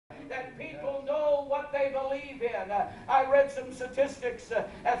that people know what they believe in. I read some statistics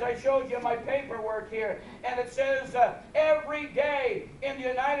as I showed you my paperwork here, and it says every day in the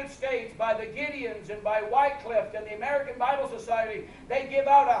United States by the Gideons and by Wycliffe and the American Bible Society, they give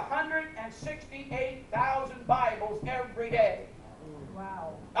out 168,000 Bibles every day.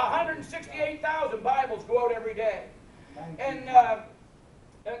 Wow. 168,000 Bibles go out every day. And the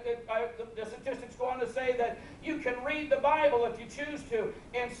statistics go on to say that you can read the Bible if you choose to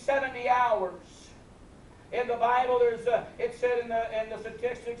in 70 hours. In the Bible, there's it said in the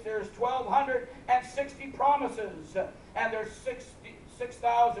statistics there's 1,260 promises, and there's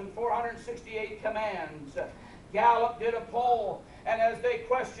 6,468 commands. Gallup did a poll, and as they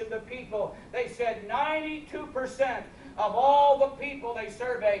questioned the people, they said 92% of all the people they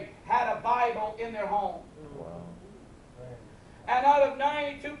surveyed had a Bible in their home. Wow. And out of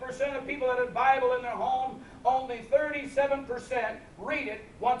 92% of people that have a Bible in their home, only 37% read it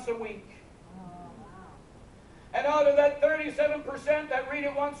once a week. And out of that 37% that read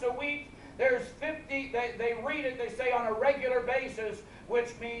it once a week, there's 50, they read it, they say, on a regular basis,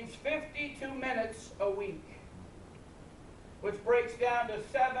 which means 52 minutes a week, which breaks down to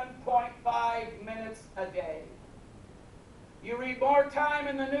 7.5 minutes a day. You read more time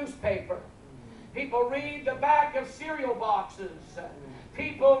in the newspaper. People read the back of cereal boxes.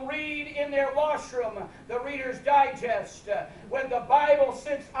 People read in their washroom the Reader's Digest. When the Bible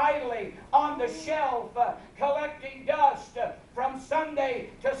sits idly on the shelf, collecting dust from Sunday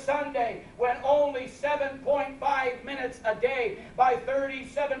to Sunday, when only 7.5 minutes a day by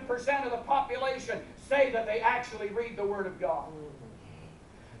 37% of the population say that they actually read the Word of God.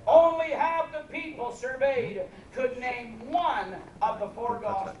 Only half the people surveyed could name one of the four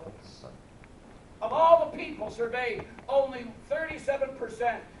Gospels. Of all the people surveyed, only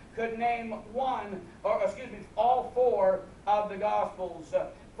 37% could name one, or excuse me, all four of the Gospels.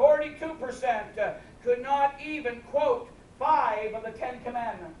 42% could not even quote 5 of the 10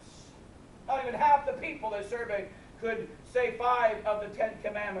 Commandments. Not even half the people they surveyed could say 5 of the 10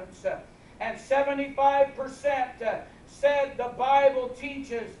 Commandments. And 75% said the Bible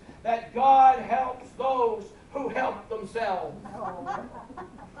teaches that God helps those who help themselves.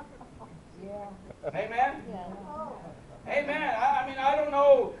 Amen? Amen. I mean, I don't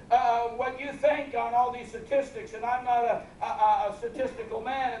know what you think on all these statistics, and I'm not a statistical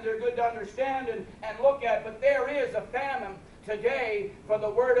man, and they're good to understand and look at, but there is a famine today for the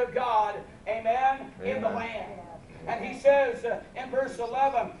Word of God, amen, in the land. And he says in verse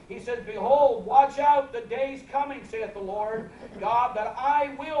 11, he says, "Behold, watch out, the days coming, saith the Lord God, that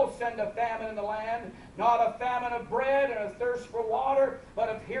I will send a famine in the land, not a famine of bread and a thirst for water, but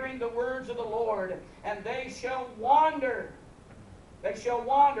of hearing the words of the Lord. And they shall wander." They shall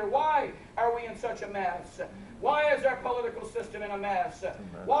wander. Why are we in such a mess? Why is our political system in a mess?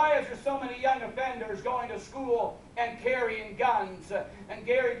 Why is there so many young offenders going to school and carrying guns? And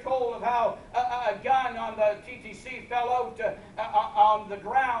Gary told of how a gun on the TTC fell out on the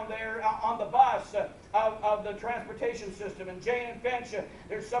ground there on the bus of the transportation system. And Jane and Finch,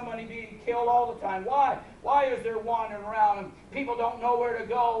 there's somebody being killed all the time. Why? Why is there wandering around and people don't know where to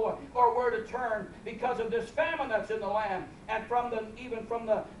go or where to turn because of this famine that's in the land? And even from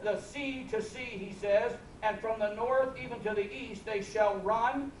the sea to sea, he says, and from the north even to the east, they shall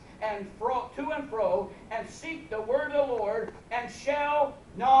run and to and fro and seek the word of the Lord and shall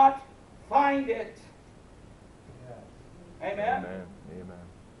not find it. Yeah. Amen? Amen. Amen.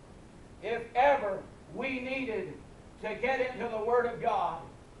 If ever we needed to get into the Word of God,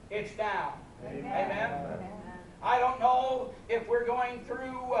 it's now. Amen? Amen. I don't know if we're going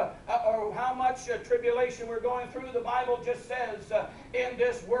through or how much tribulation we're going through. The Bible just says, in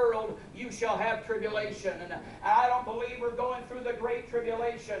this world you shall have tribulation. And I don't believe we're going through the great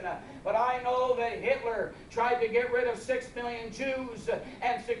tribulation. But I know that Hitler tried to get rid of 6 million Jews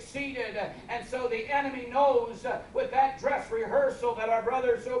and succeeded. And so the enemy knows with that dress rehearsal that our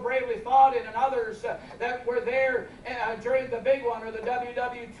brothers so bravely fought in and others that were there during the big one or the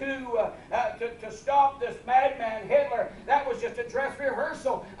WW2 to stop this madman Hitler, that was just a dress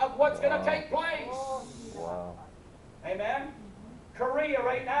rehearstal of what's going to take place. Wow. Amen? Korea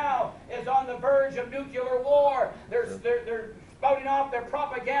right now is on the verge of nuclear war. They're spouting off their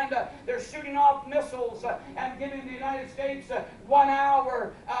propaganda. They're shooting off missiles and giving the United States 1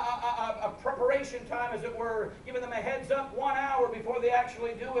 hour of preparation time, as it were, giving them a heads up 1 hour before they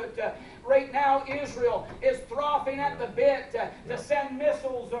actually do it. Right now, Israel is frothing at the bit to send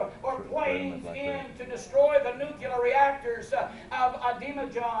missiles or planes in to destroy the nuclear reactors of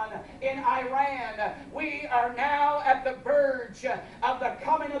Ahmadinejad in Iran. We are now at the verge of the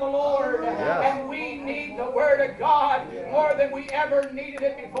coming of the Lord, and we need the Word of God more than than we ever needed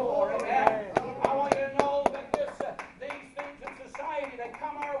it before. Amen. I want you to know that these things in society that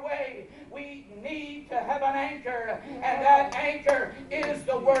come our way, we need to have an anchor, and that anchor is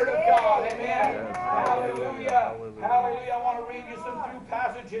the Word of God. Amen. Hallelujah. Hallelujah. I want to read you some few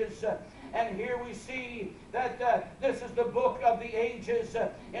passages. And here we see that this is the book of the ages.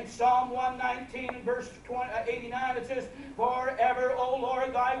 In Psalm 119, verse 89, it says, "Forever, O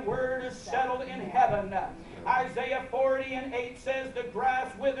Lord, thy word is settled in heaven." Isaiah 40:8 says, "The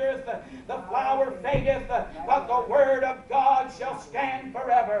grass withereth, the flower fadeth, but the word of God shall stand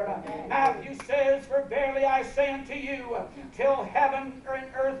forever." Matthew says, "For verily I say unto you, till heaven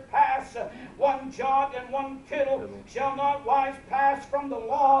and earth pass, one jot and one tittle shall not wise pass from the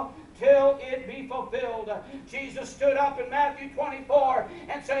law, till it be fulfilled." Jesus stood up in Matthew 24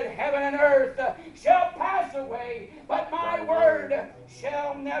 and said, "Heaven and earth shall pass away, but my word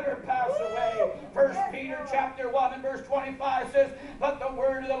shall never pass away." 1 Peter chapter 1 and verse 25 says, "But the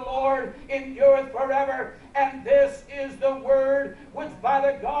word of the Lord endureth forever, and this is the word which by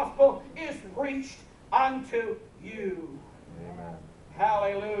the gospel is preached unto you." Amen.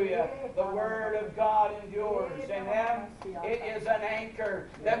 Hallelujah. The Word of God endures. Amen. It is an anchor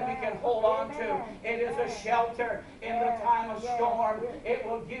that we can hold on to. It is a shelter in the time of storm. It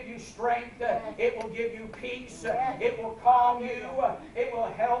will give you strength. It will give you peace. It will calm you. It will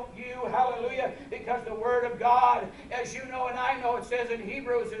help you. Hallelujah. Because the Word of God, as you know and I know, it says in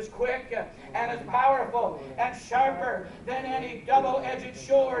Hebrews, is quick and is powerful and sharper than any double-edged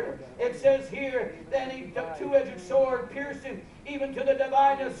sword. It says here, than any two-edged sword, piercing even to the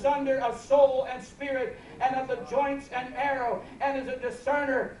dividing asunder of soul and spirit, and of the joints and marrow, and is a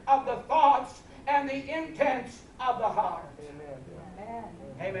discerner of the thoughts and the intents of the heart. Amen.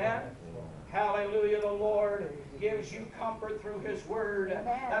 Amen. Hallelujah. The Lord gives you comfort through His Word.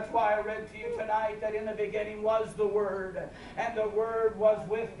 That's why I read to you tonight that in the beginning was the Word, and the Word was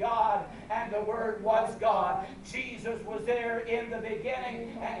with God, and the Word was God. Jesus was there in the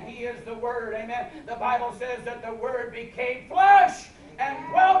beginning, and He is the Word. Amen. The Bible says that the Word became flesh and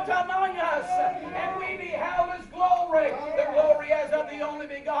dwelt among us, and we beheld His glory, the glory as of the only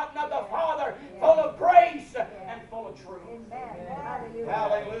begotten of the Father, full of grace and full of truth.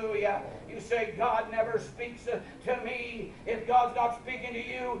 Hallelujah. You say, "God never speaks to me." If God's not speaking to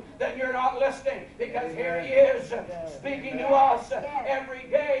you, then you're not listening, because here He is speaking to us every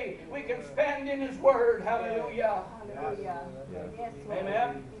day. We can spend in His Word. Hallelujah.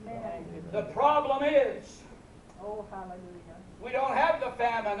 Amen. The problem is, we don't have the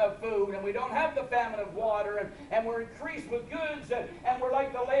famine of food, and we don't have the famine of water, and we're increased with goods, and we're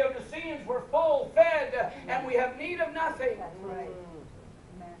like the Laodiceans, we're full fed, and we have need of nothing.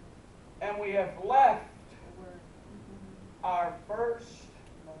 And we have left our first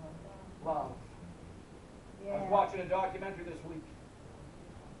love. I was watching a documentary this week.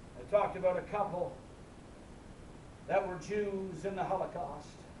 It talked about a couple that were Jews in the Holocaust.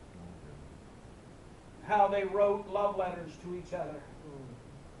 How they wrote love letters to each other.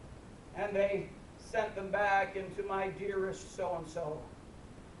 And they sent them back into "my dearest so-and-so."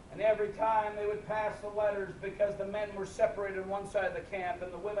 And every time they would pass the letters, because the men were separated on one side of the camp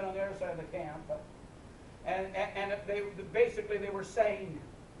and the women on the other side of the camp. And basically they were saying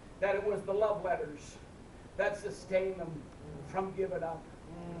that it was the love letters that sustained them from giving up.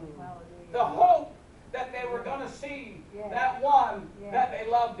 The hope that they were going to see that one that they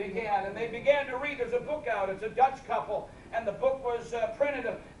loved again. And they began to read. There's a book out. It's a Dutch couple. And the book was printed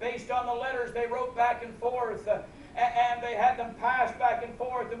based on the letters they wrote back and forth. And they had them pass back and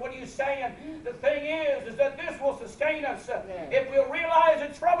forth. And what are you saying? The thing is that this will sustain us if we'll realize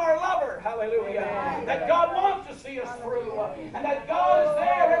it's from our lover. Hallelujah. That God wants to see us through. And that God is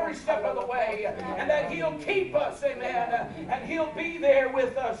there every step of the way. And that He'll keep us. Amen. And He'll be there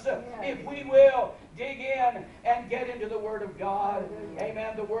with us if we will dig in and get into the Word of God.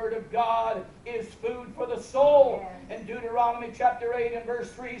 Amen. The Word of God is food for the soul. And Deuteronomy chapter 8 and verse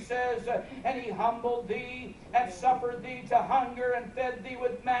 3 says, "And He humbled thee and suffered thee to hunger and fed thee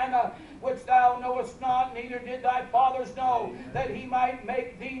with manna, which thou knowest not, neither did thy fathers know, that He might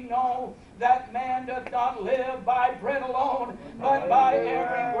make thee know that man doth not live by bread alone, but by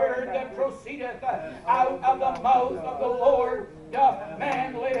every word that proceedeth out of the mouth of the Lord doth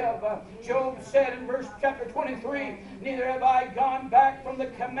man live." Job said in chapter 23, "Neither have I gone back from the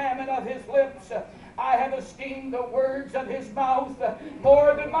commandment of His lips. I have esteemed the words of his mouth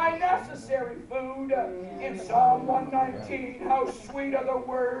more than my necessary food. In Psalm 119, how sweet are the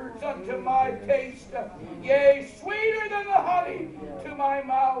words unto my taste, yea, sweeter than the honey to my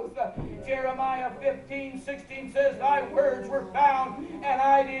mouth. Jeremiah 15:16 says, thy words were found, and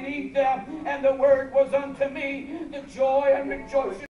I did eat them, and the word was unto me the joy and rejoicing